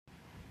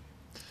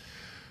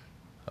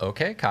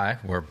Okay, Kai,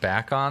 we're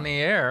back on the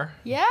air.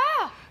 Yeah.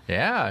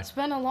 Yeah. It's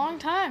been a long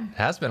time. It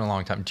has been a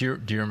long time. Do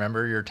you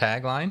remember your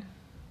tagline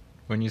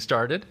when you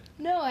started?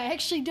 No, I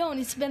actually don't.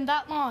 It's been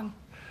that long.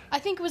 I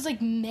think it was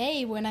like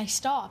May when I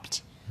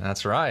stopped.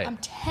 That's right. I'm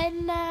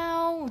 10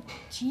 now.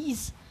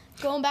 Jeez.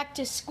 Going back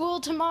to school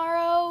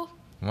tomorrow.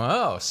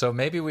 Whoa. So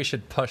maybe we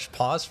should push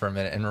pause for a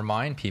minute and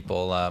remind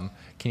people.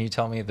 Can you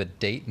tell me the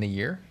date and the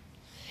year?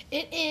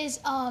 It is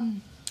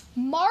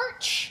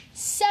March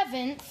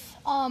 7th,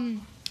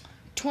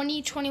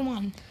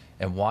 2021.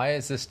 And why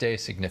is this day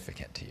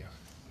significant to you?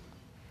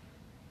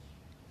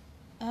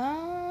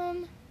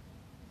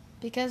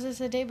 Because it's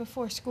the day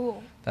before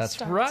school. That's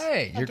starts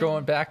right. You're again.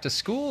 going back to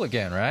school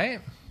again, right?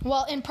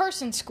 Well,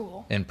 in-person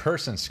school.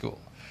 In-person school.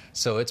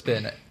 So it's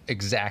been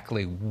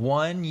exactly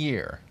 1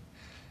 year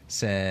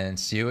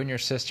since you and your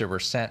sister were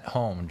sent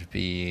home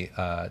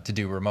to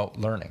do remote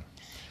learning.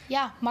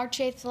 Yeah, March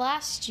 8th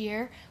last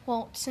year.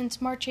 Well, since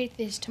March 8th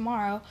is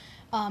tomorrow,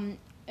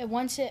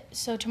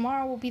 so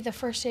tomorrow will be the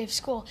first day of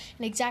school.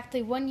 And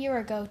exactly 1 year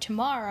ago,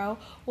 tomorrow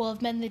will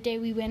have been the day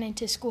we went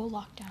into school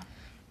lockdown.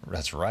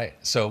 That's right.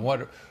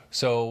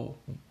 So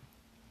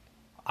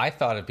I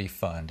thought it'd be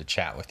fun to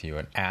chat with you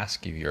and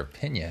ask you your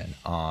opinion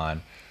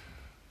on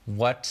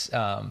what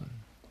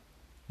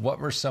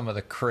were some of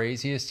the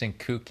craziest and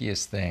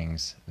kookiest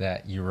things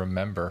that you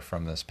remember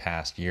from this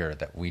past year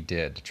that we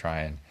did to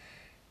try and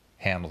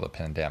handle the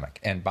pandemic.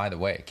 And by the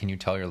way, can you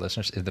tell your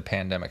listeners, is the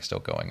pandemic still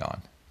going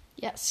on?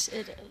 Yes,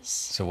 it is.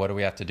 So what do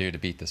we have to do to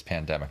beat this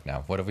pandemic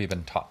now? What have we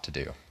been taught to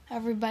do?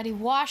 Everybody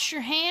wash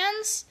your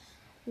hands,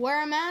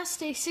 wear a mask,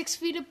 stay 6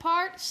 feet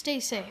apart,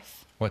 stay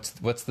safe. What's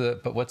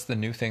the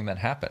new thing that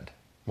happened?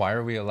 Why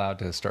are we allowed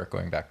to start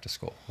going back to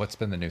school? What's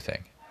been the new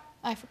thing?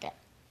 I forget.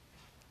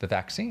 The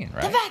vaccine,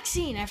 right? The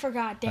vaccine, I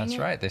forgot, dang it. That's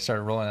right. They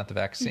started rolling out the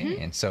vaccine.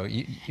 Mm-hmm. And so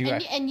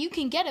and you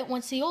can get it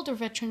once the older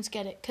veterans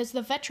get it, because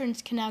the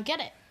veterans can now get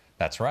it.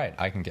 That's right.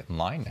 I can get in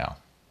line now.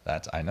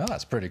 I know.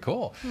 That's pretty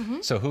cool.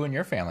 Mm-hmm. So who in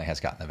your family has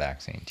gotten the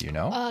vaccine? Do you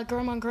know?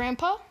 Grandma and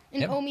Grandpa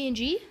and Omi and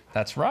G.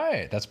 That's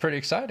right. That's pretty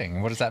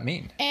exciting. What does that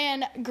mean?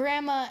 And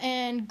Grandma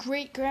and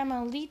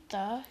Great-Grandma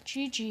Letha,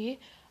 Gigi.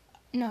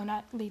 No,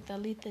 not Letha.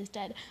 Letha's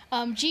dead.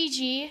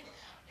 Gigi,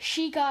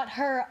 she got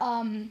her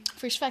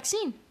first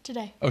vaccine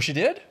today. Oh, she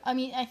did? I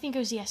mean, I think it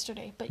was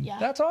yesterday, but yeah.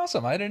 That's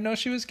awesome. I didn't know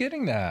she was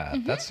getting that.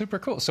 Mm-hmm. That's super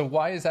cool. So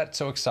why is that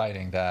so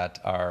exciting that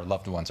our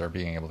loved ones are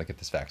being able to get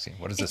this vaccine?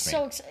 What does this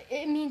mean?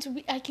 It means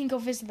I can go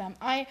visit them.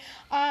 I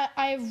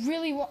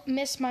really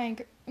miss my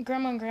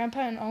grandma and grandpa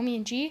and Omi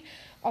and G,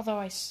 although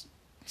I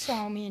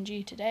saw Omi and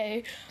G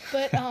today.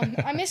 But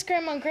I miss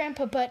grandma and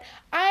grandpa, but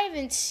I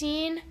haven't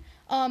seen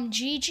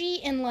Gigi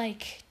in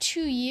like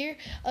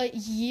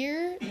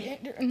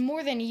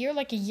more than a year,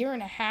 like a year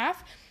and a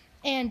half.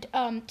 And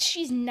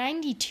she's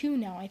 92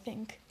 now, I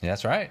think. Yeah,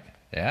 that's right.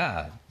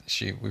 Yeah,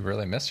 we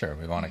really miss her.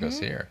 We want to go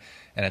see her.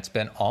 And it's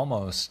been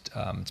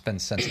it's been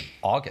since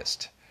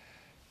August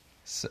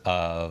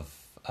of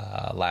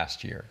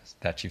last year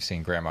that you've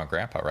seen Grandma and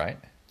Grandpa, right?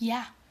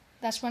 Yeah,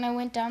 that's when I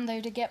went down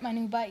there to get my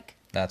new bike.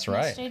 That's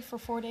right. I stayed for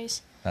 4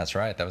 days. That's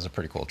right. That was a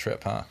pretty cool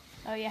trip, huh?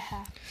 Oh, yeah.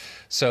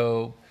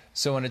 So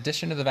in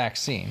addition to the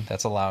vaccine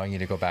that's allowing you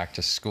to go back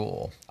to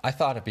school, I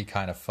thought it'd be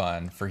kind of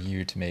fun for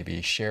you to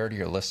maybe share to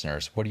your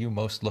listeners, what are you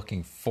most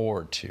looking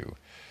forward to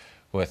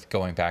with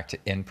going back to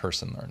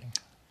in-person learning?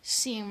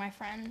 Seeing my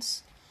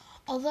friends.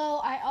 Although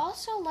I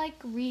also like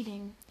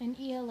reading and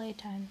ELA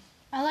time.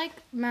 I like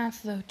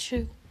math though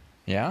too.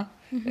 Yeah?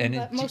 Mm-hmm,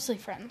 but mostly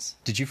friends.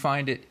 Did you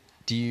find it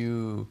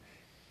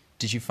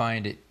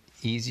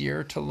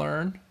easier to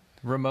learn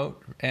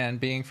remote and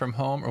being from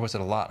home, or was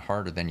it a lot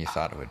harder than you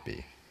thought it would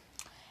be?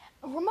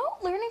 Remote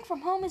learning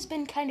from home has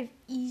been kind of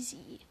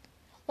easy.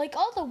 Like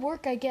all the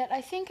work I get, I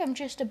think I'm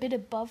just a bit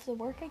above the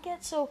work I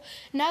get. So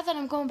now that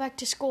I'm going back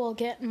to school, I'll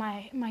get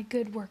my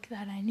good work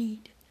that I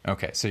need.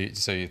 Okay, so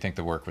you think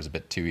the work was a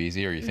bit too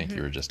easy, or you think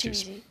you were just too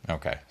easy?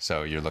 Okay,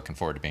 so you're looking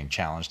forward to being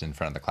challenged in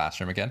front of the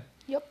classroom again?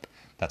 Yep.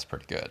 That's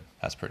pretty good.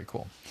 That's pretty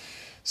cool.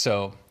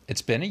 So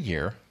it's been a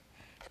year.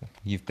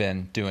 You've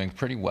been doing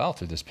pretty well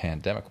through this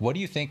pandemic. What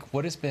do you think,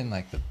 what has been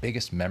like the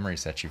biggest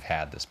memories that you've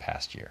had this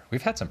past year?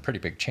 We've had some pretty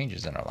big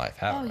changes in our life,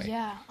 haven't we? Oh,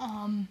 yeah.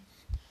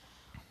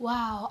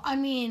 Wow. I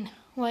mean,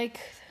 like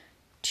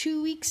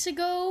 2 weeks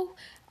ago,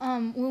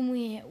 when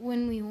we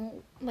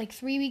like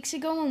 3 weeks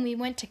ago when we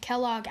went to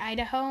Kellogg,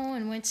 Idaho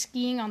and went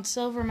skiing on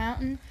Silver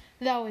Mountain,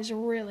 that was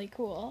really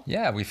cool.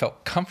 Yeah, we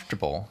felt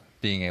comfortable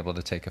being able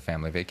to take a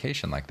family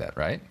vacation like that,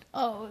 right?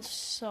 Oh, it was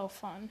so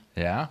fun.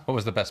 Yeah? What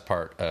was the best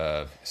part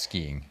of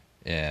skiing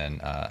in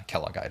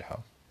Kellogg,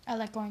 Idaho? I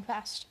like going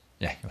fast.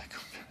 Yeah, you like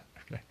going fast.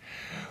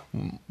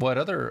 Okay. What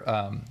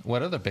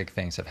other big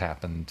things have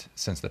happened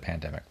since the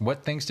pandemic?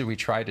 What things did we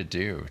try to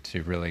do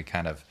to really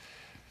kind of,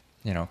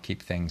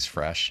 keep things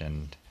fresh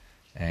and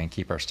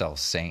keep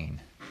ourselves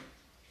sane?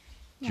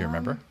 Do you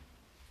remember?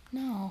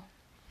 No.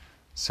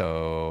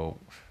 So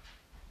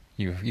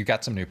you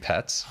got some new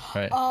pets,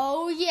 right?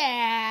 Oh,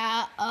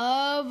 yeah.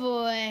 Oh,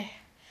 boy.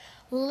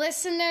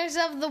 Listeners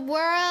of the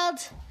world,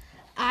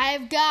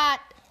 I've got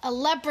a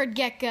leopard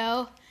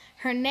gecko.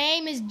 Her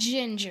name is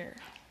Ginger.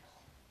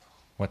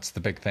 What's the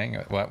big thing?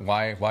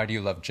 Why do you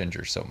love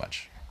Ginger so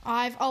much?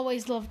 I've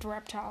always loved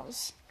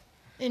reptiles,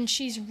 and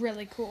she's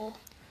really cool.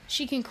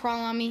 She can crawl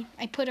on me.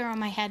 I put her on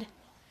my head.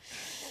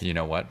 You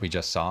know what we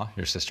just saw?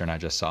 Your sister and I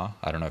just saw?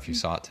 I don't know if you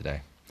saw it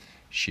today.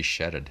 She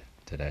shedded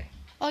today.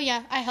 Oh,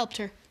 yeah, I helped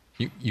her.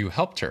 You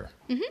helped her?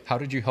 Mm-hmm. How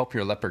did you help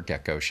your leopard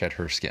gecko shed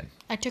her skin?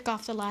 I took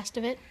off the last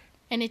of it,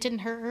 and it didn't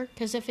hurt her,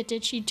 because if it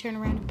did, she'd turn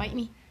around and bite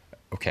me.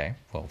 Okay,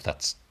 well,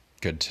 that's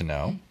good to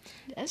know.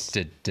 Yes.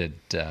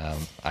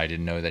 I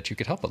didn't know that you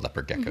could help a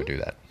leopard gecko do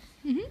that.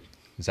 Mm-hmm.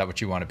 Is that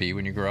what you want to be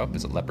when you grow up?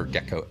 Is a leopard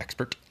gecko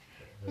expert?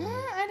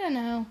 I don't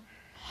know.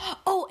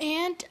 Oh,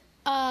 and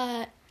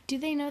do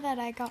they know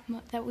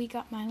that we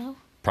got Milo?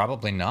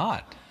 Probably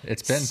not.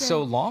 It's been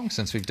so long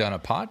since we've done a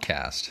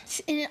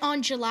podcast.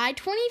 On July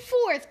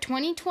 24th,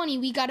 2020,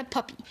 we got a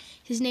puppy.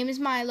 His name is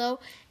Milo,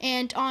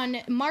 and on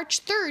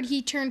March 3rd,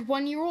 he turned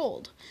 1 year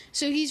old.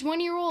 So he's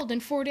 1 year old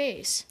in 4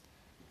 days.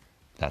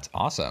 That's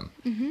awesome.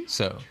 Mm-hmm.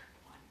 So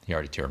he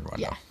already turned one.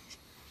 Yeah.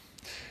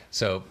 Though.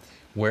 So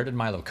where did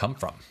Milo come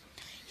from?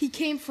 He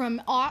came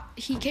from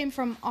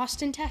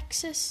Austin,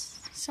 Texas,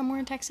 somewhere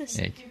in Texas.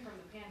 Yeah. He came from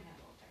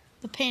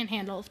The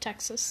Panhandle of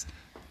Texas.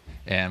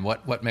 And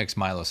what makes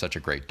Milo such a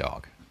great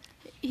dog?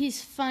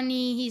 He's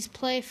funny. He's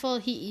playful.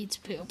 He eats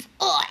poop.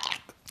 Ugh.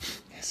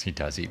 Yes, he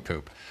does eat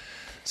poop.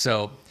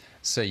 So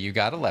you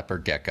got a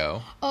leopard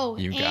gecko. Oh,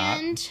 you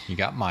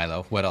got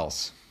Milo. What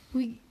else?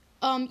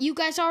 You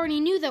guys already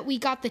knew that we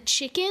got the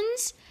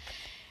chickens.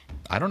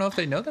 I don't know if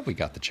they know that we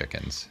got the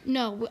chickens.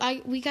 No,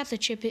 we got the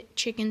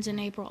chickens in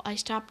April. I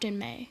stopped in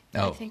May.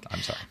 Oh, I think.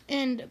 I'm sorry.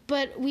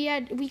 But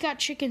we got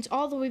chickens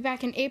all the way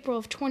back in April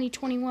of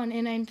 2021,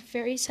 and I'm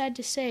very sad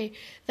to say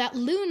that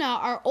Luna,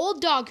 our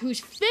old dog, who's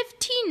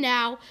 15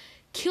 now,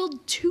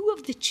 killed 2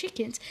 of the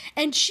chickens,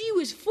 and she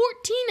was 14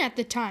 at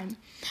the time,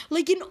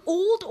 like an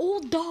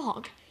old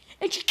dog.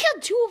 And she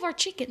killed 2 of our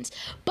chickens.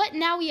 But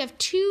now we have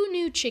 2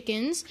 new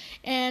chickens,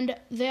 and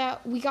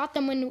we got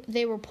them when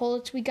they were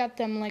pullets. We got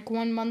them like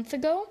 1 month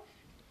ago.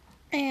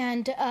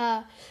 And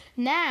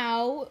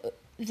now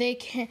they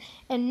can.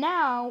 And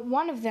now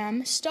one of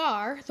them,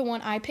 Star, the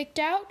one I picked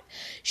out,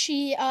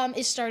 she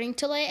is starting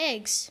to lay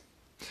eggs.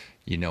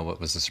 You know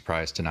what was the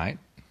surprise tonight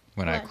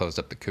when I closed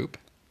up the coop?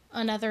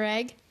 Another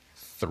egg?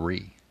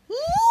 3. What?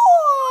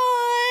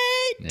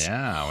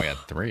 Yeah, we had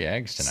 3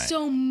 eggs tonight.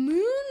 So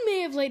Moon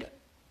may have laid.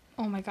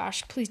 Oh my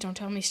gosh, please don't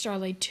tell me Star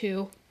laid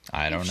 2.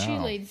 I don't know. She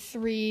laid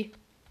 3.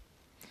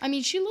 I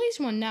mean, she lays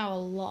one now a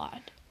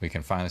lot. We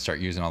can finally start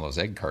using all those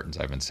egg cartons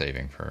I've been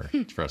saving for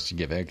us to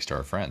give eggs to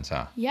our friends,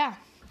 huh? Yeah.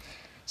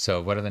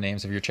 So what are the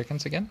names of your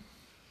chickens again?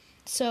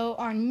 So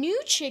our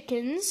new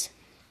chickens,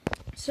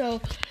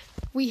 so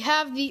we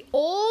have the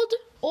old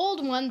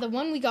one, the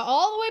one we got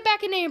all the way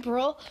back in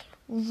April,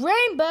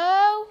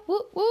 Rainbow,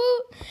 woo woo.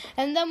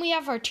 And then we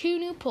have our 2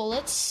 new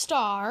pullets,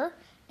 Star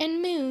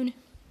and Moon.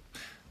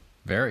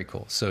 Very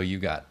cool. So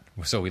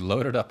we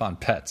loaded up on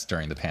pets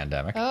during the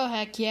pandemic. Oh,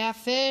 heck yeah.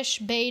 Fish,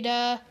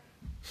 Beta.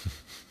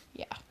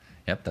 Yeah.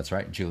 Yep, that's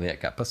right. Juliet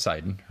got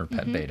Poseidon, her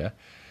pet Beta.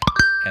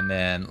 And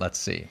then, let's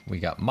see. We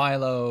got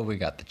Milo. We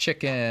got the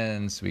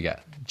chickens. We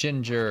got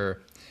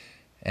Ginger.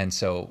 And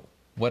so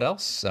what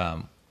else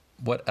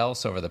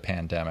over the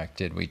pandemic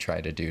did we try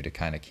to do to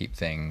kind of keep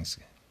things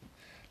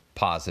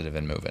positive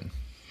and moving?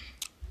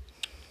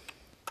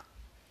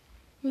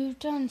 We've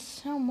done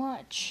so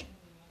much.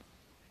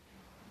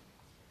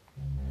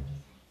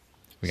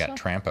 We got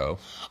Trampo.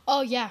 Oh,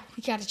 yeah.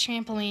 We got a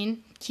trampoline.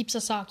 Keeps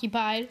us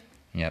occupied.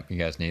 Yep, you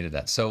guys needed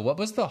that. So what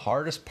was the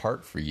hardest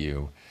part for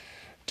you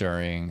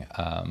during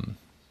the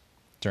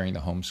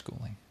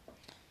homeschooling?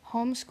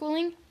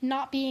 Homeschooling?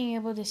 Not being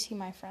able to see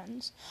my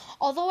friends.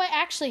 Although I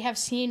actually have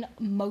seen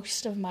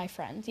most of my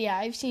friends. Yeah,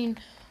 I've seen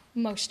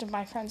most of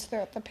my friends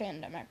throughout the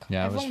pandemic.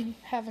 Yeah,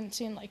 haven't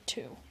seen like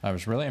 2. I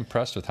was really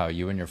impressed with how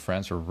you and your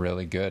friends were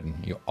really good,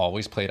 and you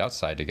always played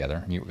outside together,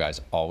 and you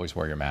guys always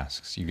wore your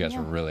masks. You guys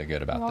were really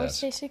good about we always this.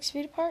 stay 6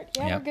 feet apart.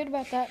 Yeah, Yep. we're good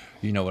about that.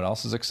 You know what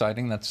else is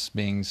exciting that's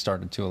being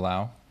started to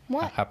allow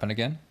happen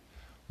again?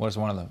 What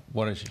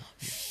is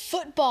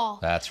Football.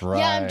 That's right.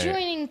 Yeah, I'm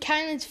joining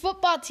Kylan's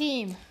football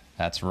team.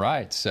 That's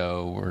right.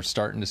 So we're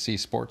starting to see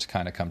sports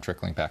kind of come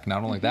trickling back.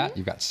 Not only that,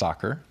 you've got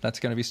soccer that's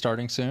going to be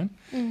starting soon.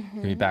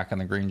 You'll be back on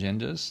the Green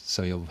Ninjas.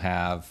 So you'll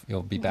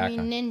be back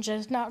Green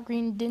Ninjas, not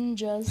Green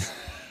Dinjas.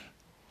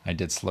 I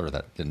did slur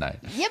that, didn't I?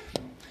 Yep.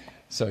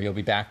 So you'll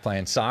be back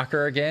playing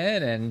soccer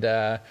again.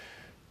 And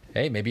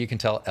hey, maybe you can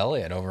tell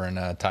Elliot over in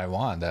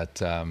Taiwan that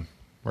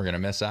we're going to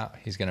miss out.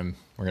 We're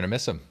going to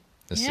miss him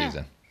this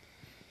season.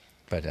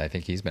 But I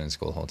think he's been in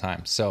school the whole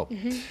time. So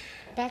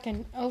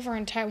Over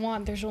in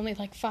Taiwan, there's only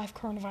like 5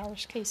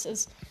 coronavirus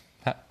cases.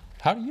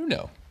 How do you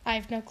know? I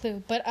have no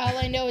clue, but all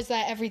I know is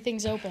that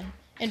everything's open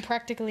and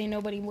practically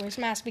nobody wears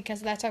masks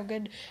because that's how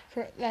good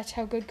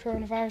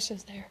coronavirus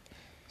is there.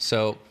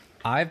 So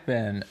I've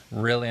been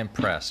really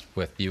impressed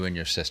with you and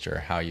your sister,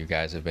 how you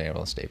guys have been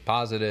able to stay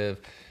positive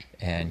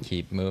and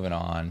keep moving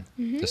on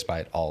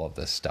despite all of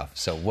this stuff.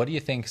 So what do you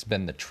think has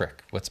been the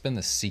trick? What's been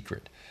the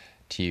secret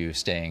to you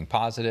staying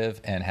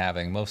positive and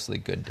having mostly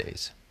good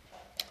days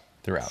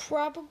throughout?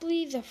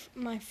 Probably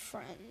my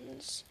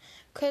friends,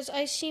 because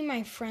I see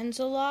my friends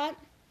a lot,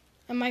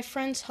 and my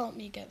friends help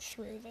me get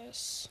through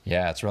this.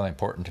 Yeah, it's really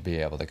important to be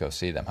able to go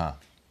see them, huh?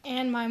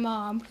 And my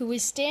mom, who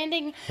is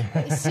standing in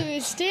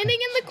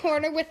the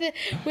corner with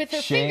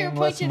her finger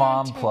pointed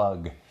mom onto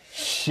plug.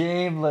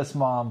 Shameless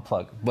mom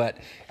plug. But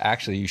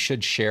actually, you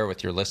should share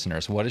with your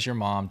listeners, what is your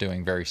mom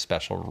doing very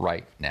special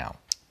right now?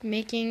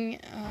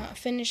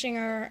 Finishing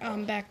our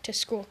back to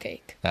school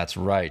cake. That's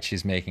right.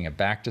 She's making a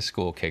back to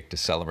school cake to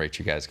celebrate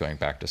you guys going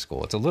back to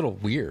school. It's a little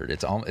weird.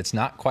 It's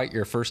not quite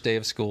your first day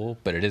of school,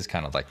 but it is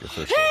kind of like your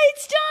first day. Hey,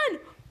 it's done!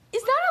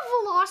 Is that a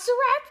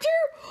velociraptor?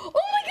 Oh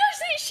my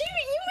gosh, you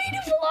made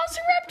a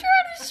velociraptor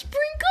out of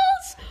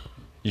sprinkles?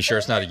 You sure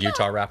it's not a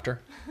Utah raptor?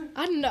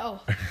 I don't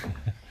know.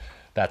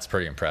 That's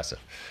pretty impressive.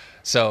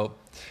 So,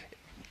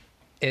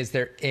 is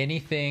there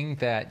anything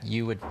that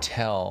you would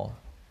tell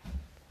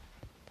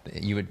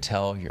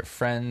your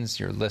friends,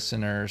 your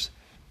listeners,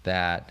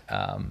 that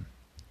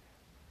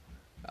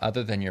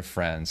other than your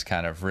friends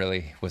kind of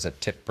really was a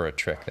tip or a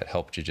trick that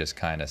helped you just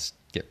kind of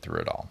get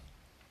through it all?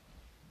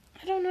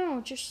 I don't know.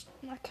 Just,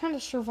 I kind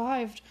of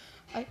survived.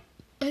 I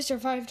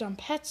survived on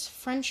pets,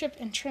 friendship,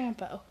 and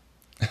trampo.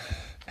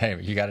 Hey,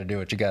 you got to do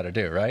what you got to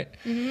do, right?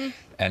 Mm-hmm.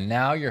 And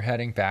now you're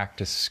heading back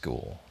to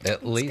school.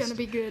 It's going to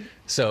be good.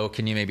 So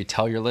can you maybe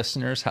tell your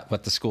listeners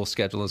what the school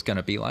schedule is going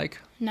to be like?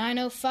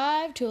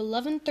 9:05 to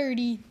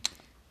 11:30.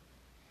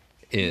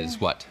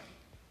 Is what?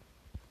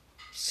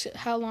 So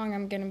how long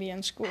I'm going to be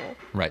in school.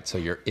 Right. So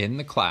you're in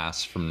the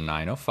class from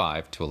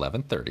 9:05 to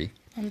 11:30.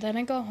 And then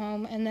I go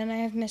home, and then I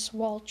have Miss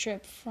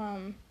Waltrip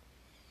from,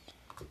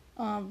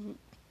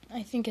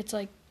 I think it's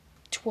like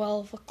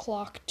 12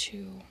 o'clock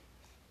to,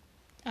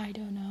 I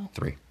don't know.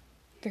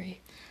 3.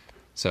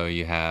 So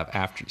you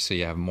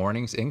have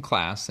mornings in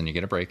class, then you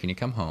get a break and you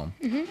come home,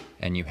 mm-hmm.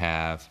 and you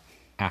have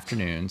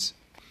afternoons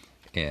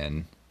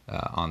in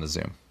on the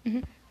Zoom, mm-hmm.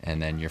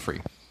 and then you're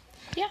free.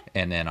 Yeah.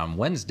 And then on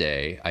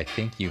Wednesday, I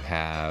think you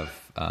have,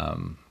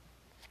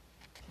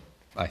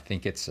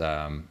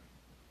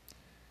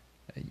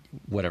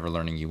 whatever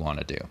learning you want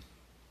to do,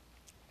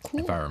 cool.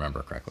 If I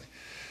remember correctly.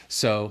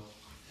 So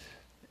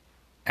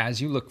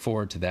as you look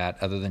forward to that,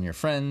 other than your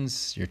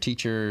friends, your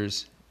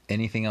teachers,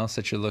 anything else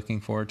that you're looking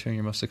forward to and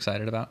you're most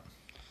excited about?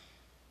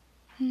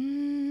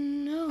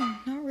 No,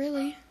 not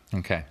really.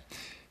 Okay.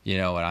 You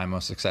know what I'm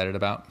most excited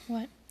about?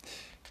 What?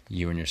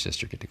 You and your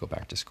sister get to go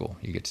back to school.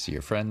 You get to see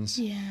your friends.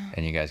 Yeah.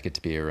 And you guys get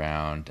to be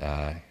around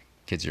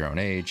kids your own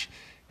age,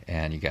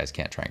 and you guys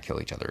can't try and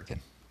kill each other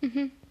again.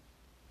 Mm-hmm.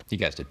 You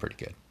guys did pretty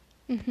good.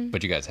 Mm-hmm.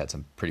 But you guys had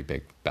some pretty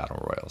big battle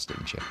royals,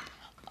 didn't you?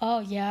 Oh,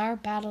 yeah. Our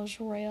battle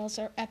royals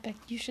are epic.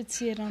 You should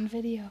see it on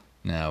video.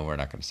 No, we're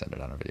not going to send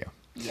it on a video.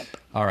 Yep.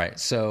 All right.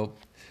 So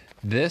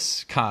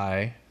this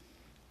Kai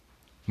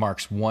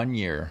marks 1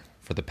 year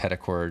for the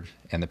Peddicord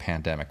and the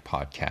Pandemic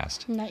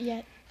podcast. Not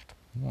yet.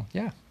 Well,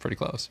 yeah, pretty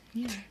close.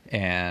 Yeah.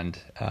 And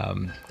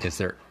is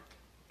there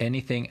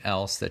anything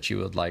else that you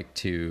would like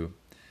to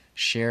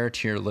share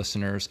to your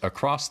listeners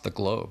across the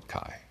globe,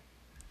 Kai?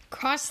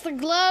 Across the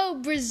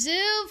globe,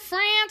 Brazil,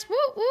 France,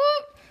 whoop,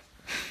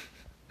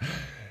 whoop.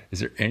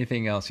 Is there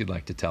anything else you'd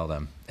like to tell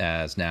them,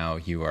 as now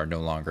you are no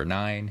longer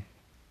 9,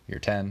 you're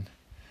 10,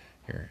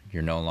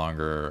 you're no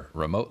longer a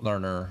remote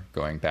learner,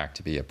 going back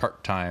to be a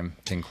part-time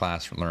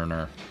in-class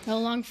learner. No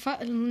longer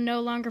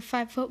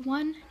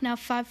 5'1", now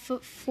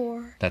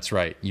 5'4". That's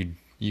right.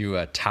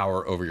 You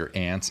tower over your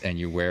aunts and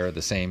you wear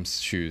the same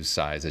shoe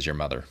size as your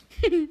mother.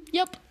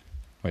 Yep.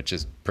 Which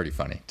is pretty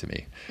funny to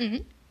me.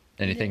 Mm-hmm.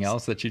 Anything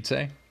else that you'd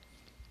say?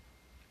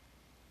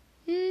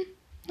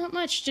 Not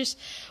much. Just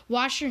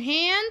wash your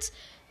hands,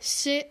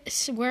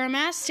 wear a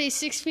mask, stay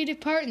 6 feet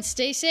apart, and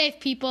stay safe,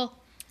 people.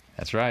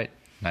 That's right.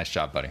 Nice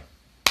job, buddy.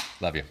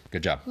 Love you.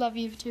 Good job. Love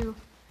you, too.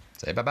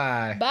 Say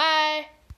bye-bye. Bye.